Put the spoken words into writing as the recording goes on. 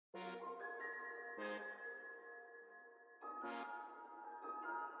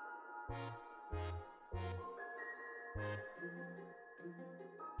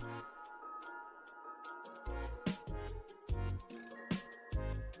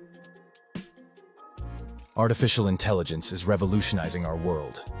Artificial intelligence is revolutionizing our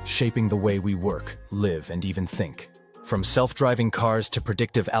world, shaping the way we work, live, and even think. From self-driving cars to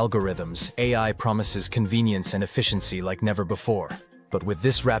predictive algorithms, AI promises convenience and efficiency like never before. But with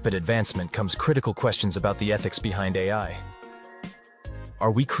this rapid advancement comes critical questions about the ethics behind AI.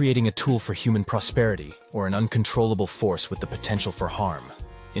 Are we creating a tool for human prosperity, or an uncontrollable force with the potential for harm?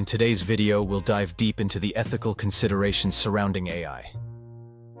 In today's video, we'll dive deep into the ethical considerations surrounding AI.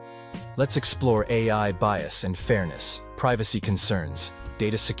 Let's explore AI bias and fairness, privacy concerns,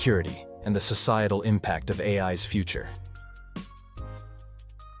 data security, and the societal impact of AI's future.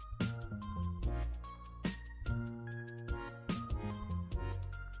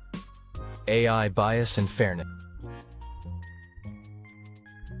 AI bias and fairness.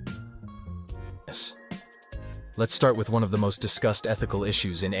 Let's start with one of the most discussed ethical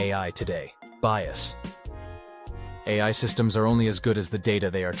issues in AI today: bias. AI systems are only as good as the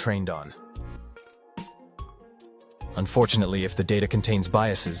data they are trained on. Unfortunately, if the data contains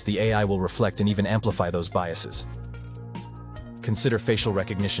biases, the AI will reflect and even amplify those biases. Consider facial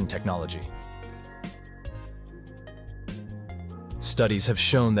recognition technology. Studies have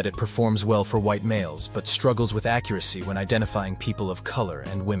shown that it performs well for white males, but struggles with accuracy when identifying people of color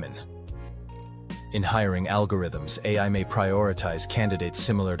and women. In hiring algorithms, AI may prioritize candidates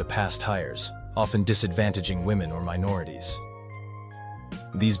similar to past hires, often disadvantaging women or minorities.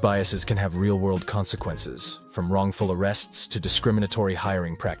 These biases can have real-world consequences, from wrongful arrests to discriminatory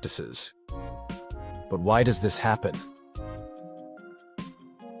hiring practices. But why does this happen?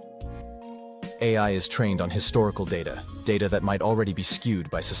 AI is trained on historical data that might already be skewed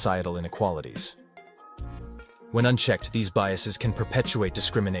by societal inequalities. When unchecked, these biases can perpetuate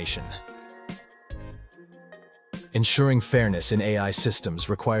discrimination. Ensuring fairness in AI systems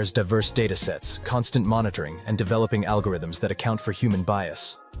requires diverse datasets, constant monitoring, and developing algorithms that account for human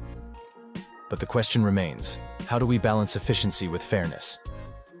bias. But the question remains, how do we balance efficiency with fairness?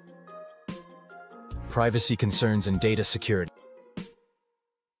 Privacy concerns and data security.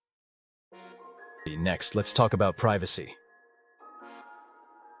 Next, let's talk about privacy.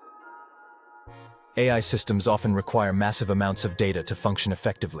 AI systems often require massive amounts of data to function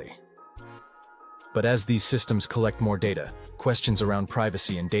effectively. But as these systems collect more data, questions around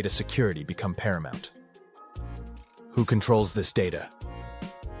privacy and data security become paramount. Who controls this data?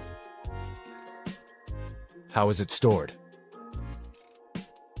 How is it stored?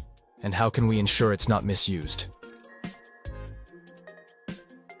 And how can we ensure it's not misused?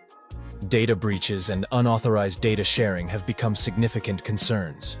 Data breaches and unauthorized data sharing have become significant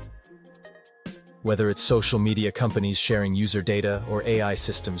concerns. Whether it's social media companies sharing user data or AI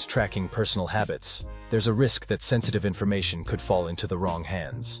systems tracking personal habits, there's a risk that sensitive information could fall into the wrong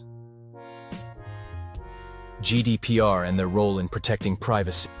hands. GDPR and their role in protecting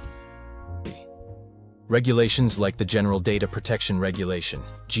privacy. Regulations like the General Data Protection Regulation,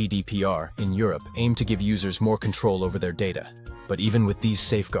 GDPR, in Europe aim to give users more control over their data. But even with these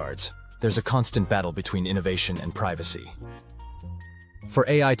safeguards, there's a constant battle between innovation and privacy. For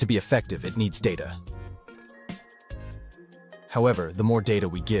AI to be effective, it needs data. However, the more data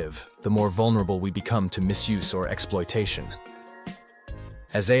we give, the more vulnerable we become to misuse or exploitation.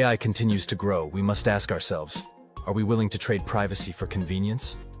 As AI continues to grow, we must ask ourselves, are we willing to trade privacy for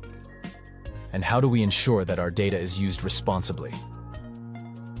convenience? And how do we ensure that our data is used responsibly?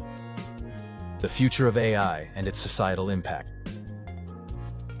 The future of AI and its societal impact.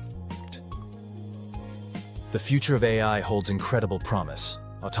 The future of AI holds incredible promise: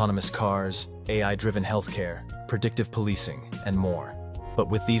 autonomous cars, AI-driven healthcare, predictive policing, and more. But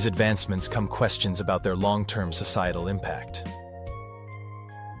with these advancements come questions about their long-term societal impact.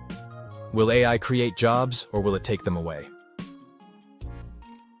 Will AI create jobs, or will it take them away?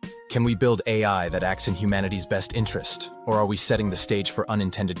 Can we build AI that acts in humanity's best interest, or are we setting the stage for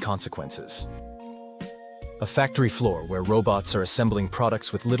unintended consequences? A factory floor where robots are assembling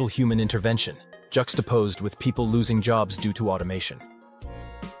products with little human intervention, juxtaposed with people losing jobs due to automation.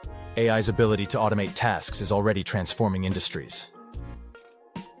 AI's ability to automate tasks is already transforming industries.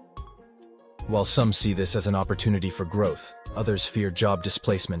 While some see this as an opportunity for growth, others fear job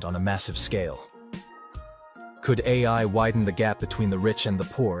displacement on a massive scale. Could AI widen the gap between the rich and the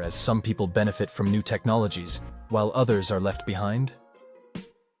poor as some people benefit from new technologies, while others are left behind?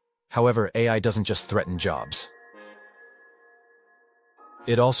 However, AI doesn't just threaten jobs.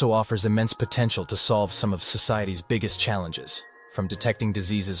 It also offers immense potential to solve some of society's biggest challenges. from detecting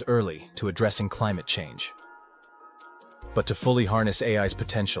diseases early to addressing climate change. But to fully harness AI's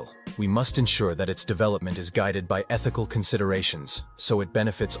potential, we must ensure that its development is guided by ethical considerations, so it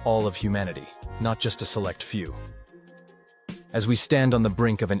benefits all of humanity, not just a select few. As we stand on the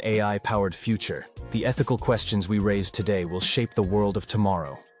brink of an AI-powered future, the ethical questions we raise today will shape the world of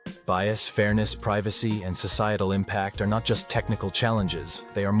tomorrow. Bias, fairness, privacy, and societal impact are not just technical challenges,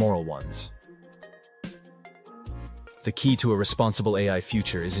 they are moral ones. The key to a responsible AI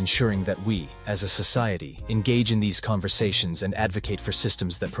future is ensuring that we, as a society, engage in these conversations and advocate for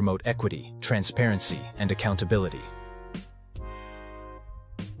systems that promote equity, transparency, and accountability.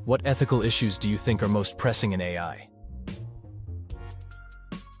 What ethical issues do you think are most pressing in AI?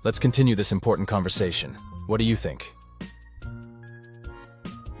 Let's continue this important conversation. What do you think?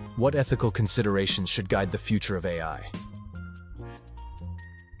 What ethical considerations should guide the future of AI?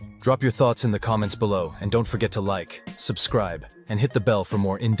 Drop your thoughts in the comments below, and don't forget to like, subscribe, and hit the bell for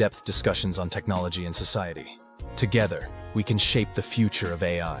more in-depth discussions on technology and society. Together, we can shape the future of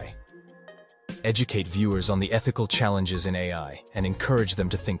AI. Educate viewers on the ethical challenges in AI and encourage them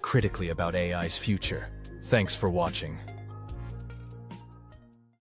to think critically about AI's future. Thanks for watching.